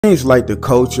Seems like the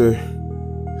culture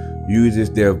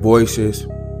uses their voices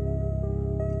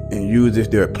and uses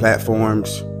their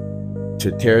platforms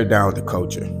to tear down the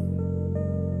culture.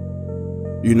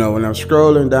 You know, when I'm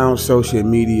scrolling down social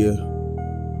media,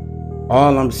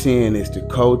 all I'm seeing is the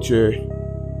culture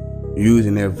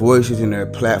using their voices and their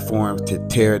platforms to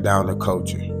tear down the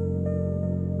culture.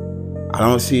 I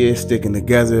don't see it sticking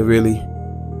together really.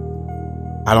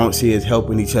 I don't see it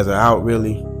helping each other out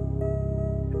really.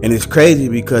 And it's crazy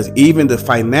because even the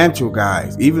financial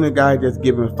guys, even the guy that's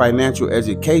giving financial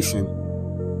education,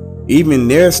 even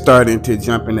they're starting to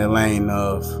jump in the lane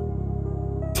of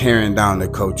tearing down the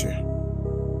culture.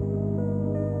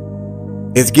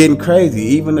 It's getting crazy.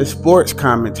 Even the sports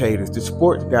commentators, the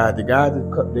sports guys, the guys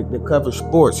that cover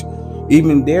sports,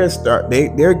 even they're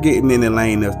getting in the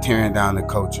lane of tearing down the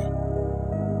culture.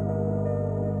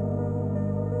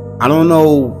 I don't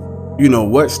know,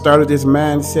 what started this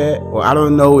mindset, or I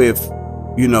don't know if,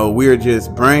 we're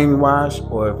just brainwashed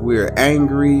or if we're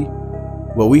angry.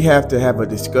 Well, we have to have a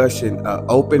discussion, an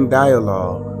open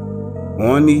dialogue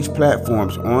on these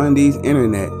platforms, on these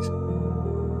internets.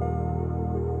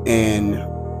 And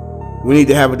we need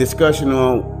to have a discussion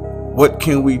on what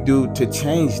can we do to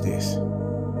change this?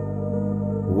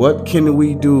 What can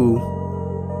we do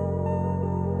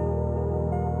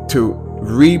to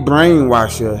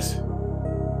re-brainwash us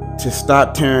to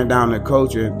stop tearing down the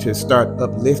culture and to start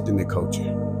uplifting the culture?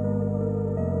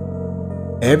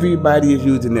 Everybody is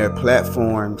using their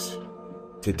platforms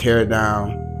to tear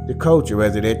down the culture,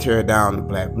 whether they tear down the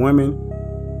black woman,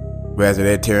 whether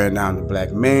they're tearing down the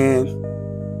black man,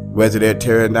 whether they're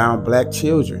tearing down black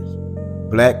children,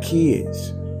 black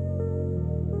kids.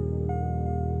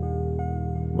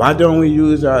 Why don't we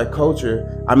use our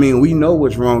culture? I mean, we know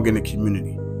what's wrong in the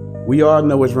community. We all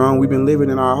know what's wrong. We've been living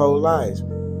in our whole lives.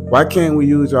 Why can't we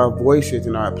use our voices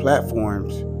and our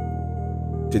platforms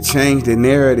to change the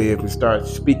narrative and start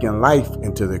speaking life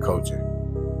into the culture?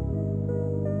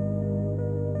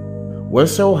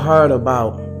 What's so hard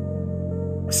about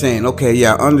saying, okay,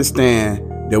 yeah, I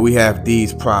understand that we have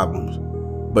these problems,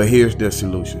 but here's the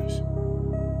solutions?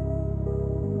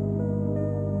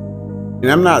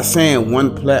 And I'm not saying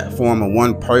one platform or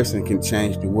one person can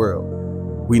change the world.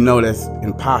 We know that's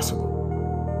impossible.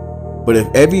 But if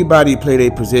everybody play their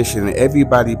position and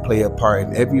everybody play a part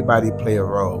and everybody play a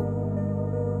role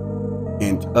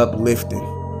in uplifting,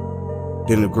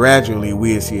 then gradually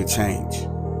we'll see a change.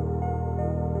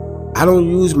 I don't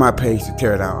use my page to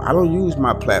tear down. I don't use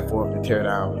my platform to tear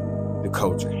down the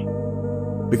culture,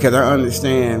 because I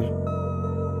understand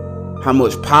how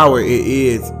much power it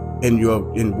is in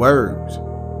words.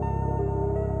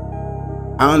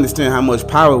 I understand how much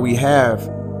power we have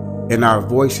in our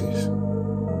voices.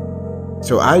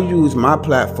 So I use my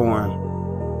platform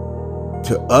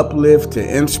to uplift,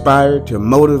 to inspire, to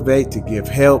motivate, to give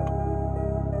help.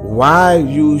 Why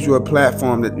use your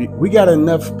platform? That we got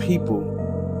enough people.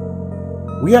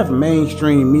 We have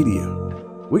mainstream media.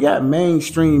 We got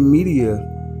mainstream media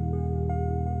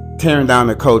tearing down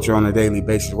the culture on a daily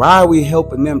basis. Why are we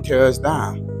helping them tear us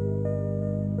down?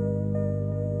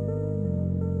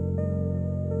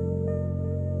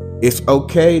 It's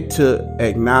okay to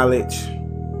acknowledge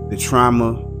the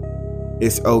trauma.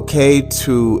 It's okay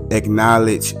to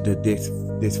acknowledge the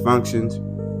dysfunctions,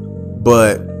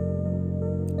 but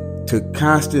to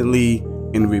constantly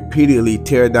and repeatedly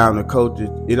tear down the culture,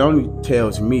 it only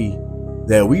tells me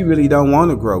that we really don't want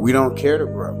to grow. We don't care to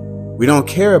grow. We don't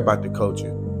care about the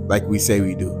culture like we say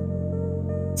we do.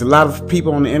 There's a lot of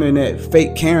people on the internet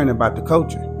fake caring about the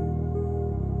culture.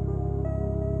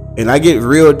 And I get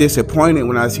real disappointed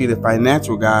when I see the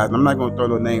financial guys. I'm not going to throw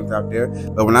no names out there,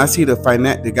 but when I see the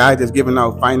guys that's giving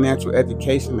out financial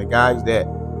education, the guys that,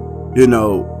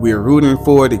 we're rooting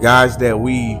for, the guys that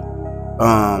we,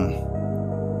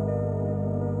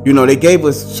 they gave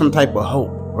us some type of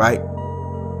hope, right?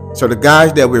 So the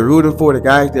guys that we're rooting for, the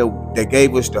guys that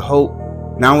gave us the hope,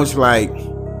 now it's like,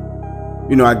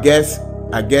 I guess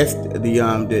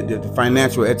the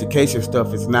financial education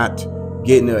stuff is not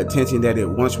getting the attention that it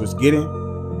once was getting,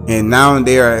 and now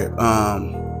they are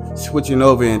switching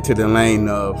over into the lane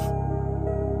of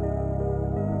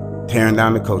tearing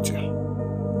down the culture.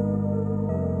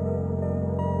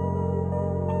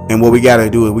 And what we got to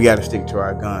do is we got to stick to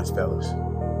our guns, fellas.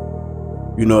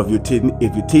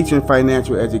 If you're teaching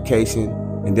financial education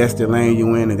and that's the lane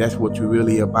you in and that's what you're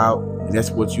really about and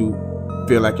that's what you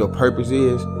feel like your purpose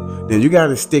is, then you got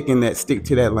to stick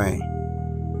to that lane.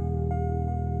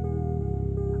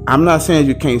 I'm not saying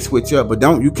you can't switch up, but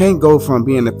you can't go from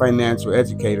being a financial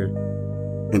educator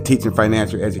and teaching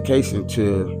financial education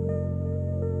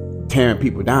to tearing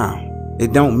people down.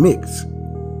 It don't mix.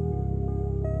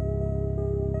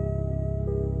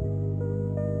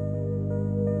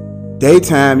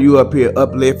 daytime you up here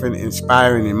uplifting,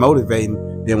 inspiring, and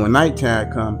motivating. Then when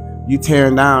nighttime come, you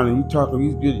tearing down and you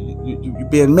talking, you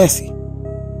being messy.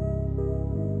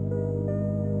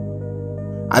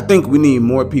 I think we need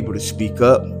more people to speak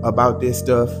up about this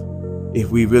stuff if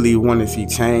we really want to see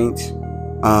change.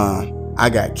 I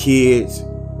got kids,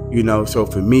 you know, so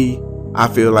for me, I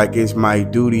feel like it's my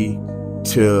duty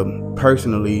to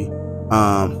personally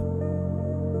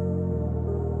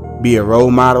be a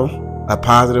role model, a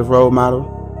positive role model.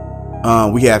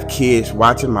 We have kids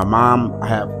watching. My mom, I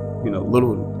have, you know,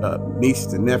 little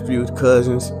nieces and nephews,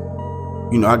 cousins.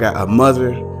 You know, I got a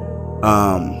mother,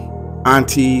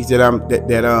 aunties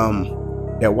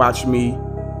that watch me.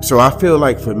 So I feel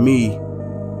like for me,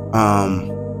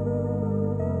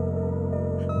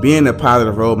 being a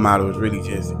positive role model is really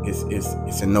just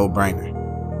it's a no-brainer,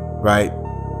 right?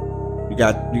 You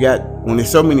got when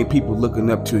there's so many people looking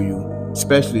up to you,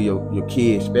 especially your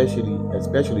kids,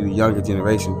 especially the younger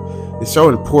generation. It's so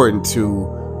important to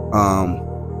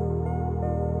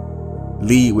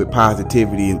lead with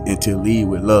positivity and to lead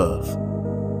with love.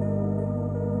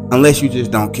 Unless you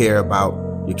just don't care about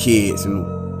your kids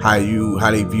and how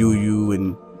they view you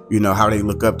and, you know, how they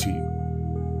look up to you.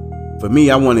 For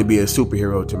me, I want to be a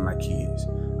superhero to my kids.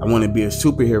 I want to be a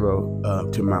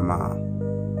superhero to my mom.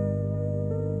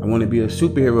 I want to be a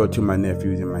superhero to my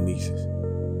nephews and my nieces.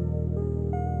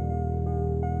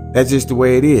 That's just the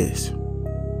way it is.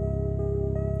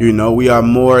 You know, we are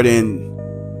more than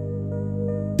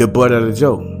the butt of the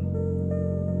joke.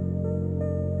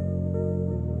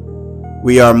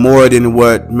 We are more than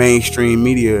what mainstream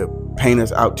media paint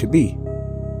us out to be.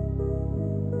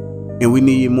 And we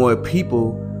need more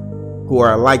people who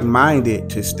are like-minded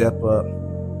to step up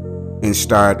and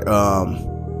start,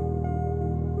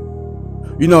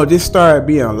 you know, just start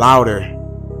being louder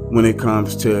when it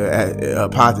comes to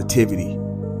positivity.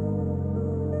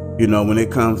 You know, when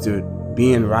it comes to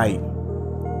being right.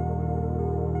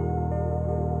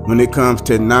 When it comes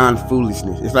to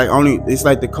non-foolishness, it's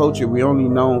like the culture. We only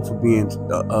known for being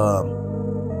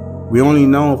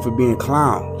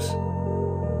clowns.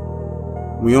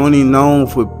 We only known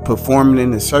for performing in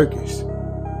the circus.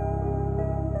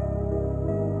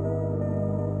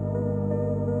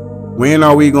 When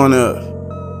are we gonna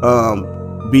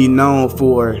be known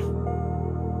for,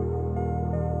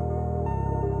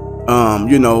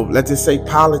 you know, let's just say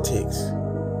politics?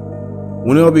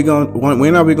 When are we going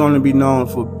to be known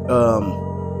for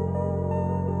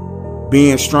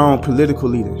being strong political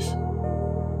leaders?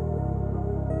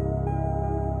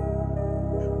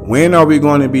 When are we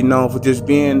going to be known for just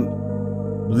being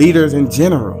leaders in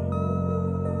general?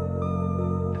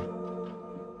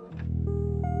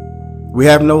 We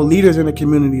have no leaders in the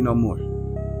community no more.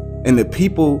 And the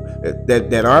people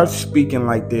that are speaking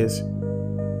like this,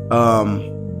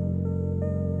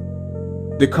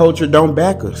 the culture don't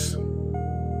back us.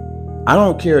 I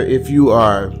don't care if you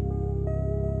are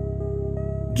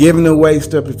giving away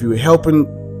stuff, if you're helping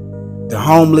the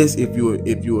homeless, if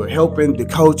you are helping the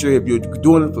culture, if you're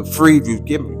doing it for free, if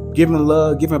you're giving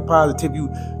love, giving positivity,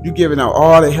 you giving out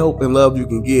all the help and love you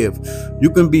can give. You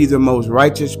can be the most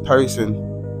righteous person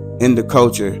in the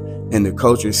culture, and the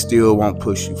culture still won't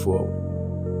push you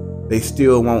forward. They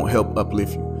still won't help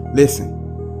uplift you. Listen,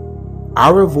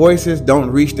 our voices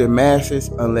don't reach the masses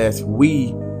unless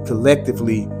we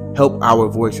collectively help our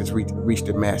voices reach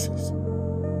the masses.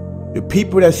 The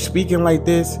people that's speaking like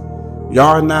this,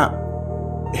 y'all not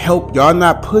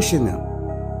pushing them.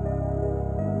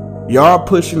 Y'all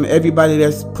pushing everybody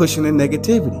that's pushing the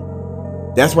negativity.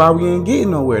 That's why we ain't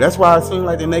getting nowhere. That's why it seems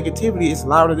like the negativity is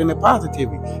louder than the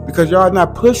positivity, because y'all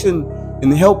not pushing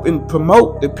and helping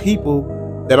promote the people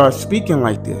that are speaking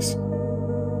like this.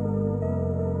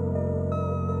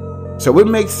 So it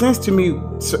makes sense to me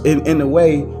in a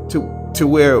way to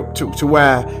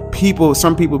why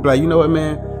some people be like, you know what,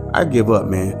 man, I give up,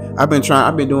 man. I've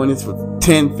been doing this for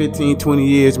 10, 15, 20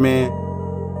 years, man.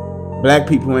 Black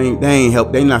people ain't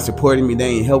help. They not supporting me.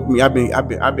 They ain't helping me. I've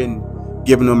been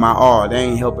giving them my all. They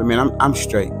ain't helping me. I'm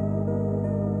straight.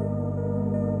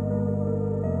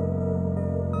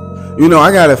 You know,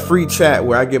 I got a free chat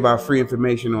where I give out free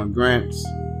information on grants,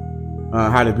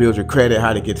 how to build your credit,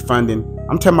 how to get funding.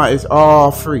 I'm talking about it's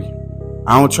all free.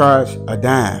 I don't charge a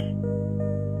dime.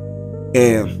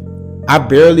 And I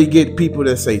barely get people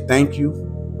that say thank you.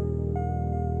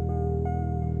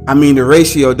 I mean, the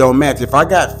ratio don't match. If I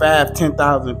got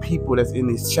 10,000 people that's in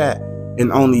this chat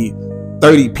and only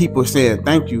 30 people saying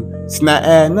thank you, it's not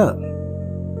adding up.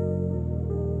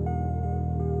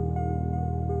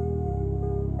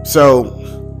 So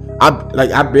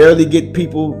I barely get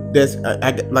people that's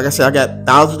like I said, I got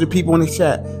thousands of people in this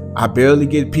chat. I barely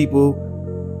get people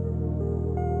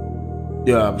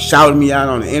shouting me out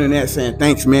on the internet saying,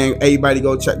 thanks, man. Everybody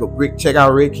go check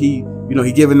out Rick. He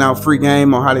giving out free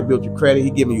game on how to build your credit.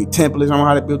 He giving you templates on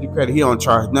how to build your credit. He don't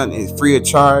charge nothing. It's free of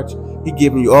charge. He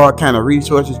giving you all kind of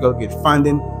resources. Go get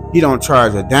funding. He don't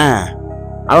charge a dime.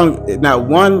 I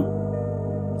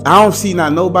don't see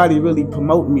nobody really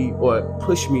promote me or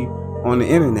push me on the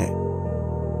internet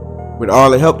with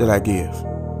all the help that I give.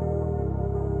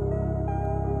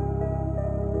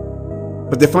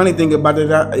 But the funny thing about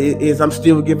it is I'm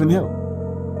still giving help.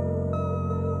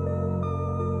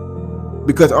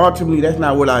 Because ultimately that's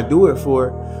not what I do it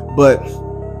for, but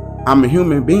I'm a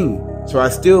human being. So I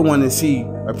still want to see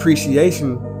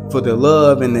appreciation for the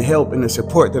love and the help and the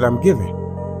support that I'm giving.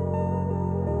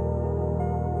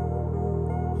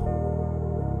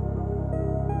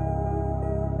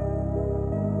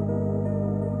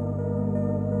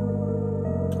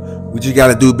 We just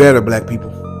got to do better, black people.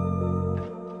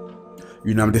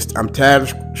 You know, I'm tired of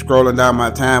scrolling down my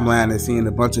timeline and seeing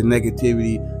a bunch of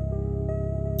negativity,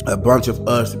 a bunch of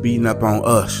us beating up on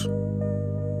us.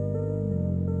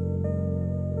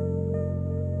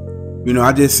 You know,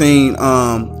 I just seen, and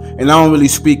I don't really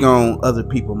speak on other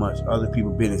people much, other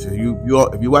people's businesses. If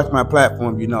you watch my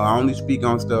platform, you know I only speak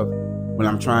on stuff when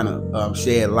I'm trying to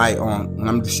shed light on, when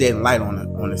I'm just shedding light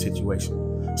on the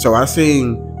situation. So I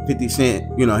seen 50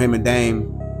 Cent, you know, him and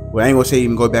Dame. Well, I ain't gonna say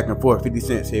even go back and forth. 50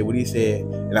 Cent said what he said,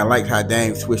 and I liked how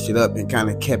Dame switched it up and kind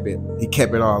of kept it. He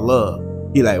kept it all love.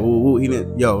 He like, woo, he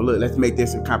didn't. Yo, look, let's make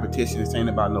this a competition. This ain't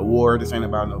about no war. This ain't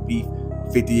about no beef.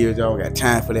 50 years old, got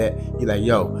time for that. He like,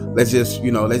 yo, let's just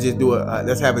do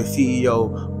let's have a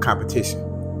CEO competition,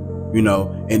 you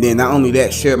know. And then not only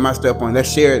that, share my stuff on.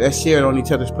 Let's share it on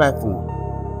each other's platform.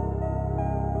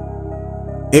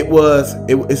 It's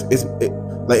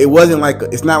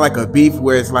not like a beef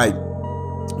where it's like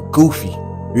goofy,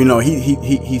 you know.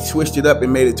 He switched it up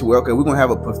and made it to where, okay, we're gonna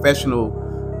have a professional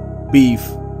beef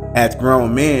as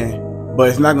grown men, but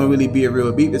it's not gonna really be a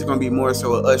real beef. It's gonna be more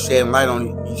so us shedding light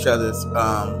on each other's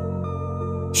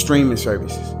streaming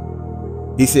services.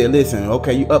 He said, listen,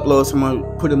 okay, you upload someone,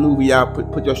 put a movie out,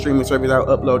 put your streaming service out,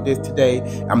 upload this today.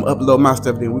 I'm gonna upload my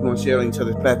stuff, then we're gonna share it on each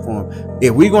other's platform.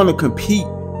 If we're gonna compete,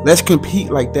 let's compete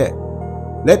like that.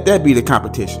 Let that be the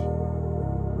competition.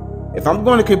 If I'm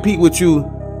gonna compete with you,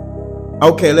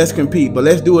 okay, let's compete, but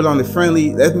let's do it on the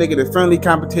friendly. Let's make it a friendly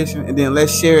competition, and then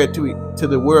let's share it to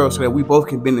the world so that we both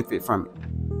can benefit from it.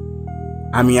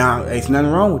 I mean, there's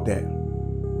nothing wrong with that.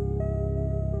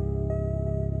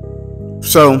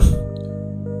 So,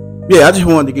 yeah, I just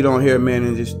wanted to get on here, man,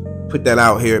 and just put that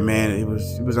out here, man. It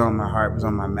was on my heart, it was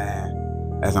on my mind.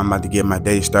 As I'm about to get my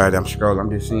day started, I'm scrolling. I'm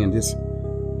just seeing this,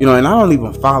 you know, and I don't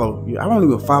even follow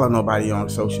nobody on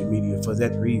social media for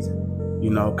that reason. You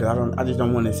know, because I just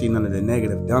don't want to see none of the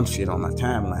negative dumb shit on my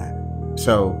timeline.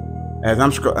 So as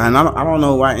I'm scrolling, and I don't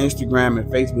know why Instagram and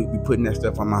Facebook be putting that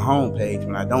stuff on my homepage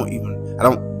when I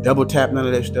don't double tap none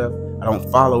of that stuff. I don't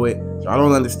follow it, so I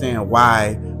don't understand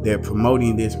why they're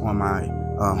promoting this on my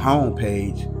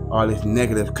homepage, all this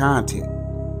negative content.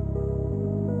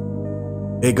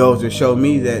 It goes to show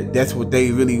me that that's what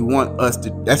they really want us to.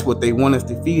 That's what they want us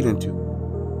to feed into.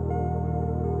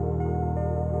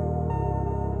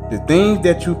 The things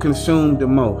that you consume the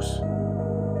most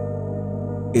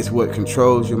is what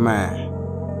controls your mind.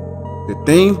 The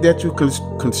things that you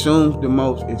consume the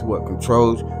most is what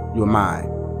controls your mind.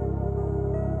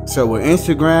 So with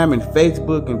Instagram and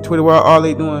Facebook and Twitter, all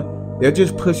they doing, they're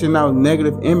just pushing out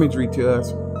negative imagery to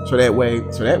us. So that way,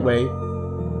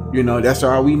 you know, that's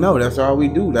all we know. That's all we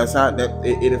do. That's how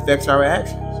it affects our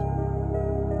actions.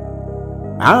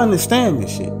 I understand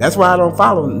this shit. That's why I don't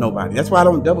follow nobody. That's why I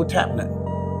don't double tap nothing.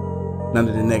 None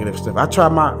of the negative stuff. I try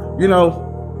my, you know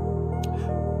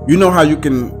how you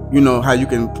can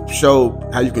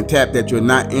tap that you're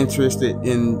not interested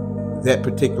in that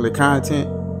particular content.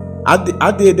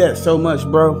 I did that so much,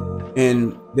 bro,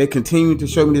 and they continue to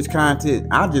show me this content.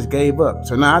 I just gave up.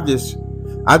 So now I just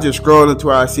scroll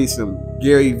until I see some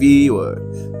Gary V or,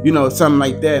 you know, something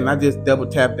like that, and I just double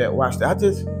tap that, watch that. I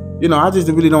just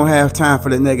really don't have time for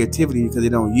the negativity because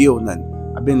it don't yield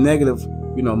nothing. I've been negative,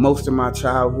 you know, most of my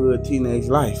childhood, teenage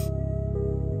life.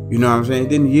 You know what I'm saying? It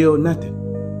didn't yield nothing.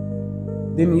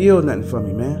 Didn't yield nothing for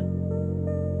me, man.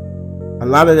 A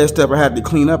lot of that stuff I had to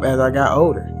clean up as I got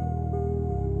older.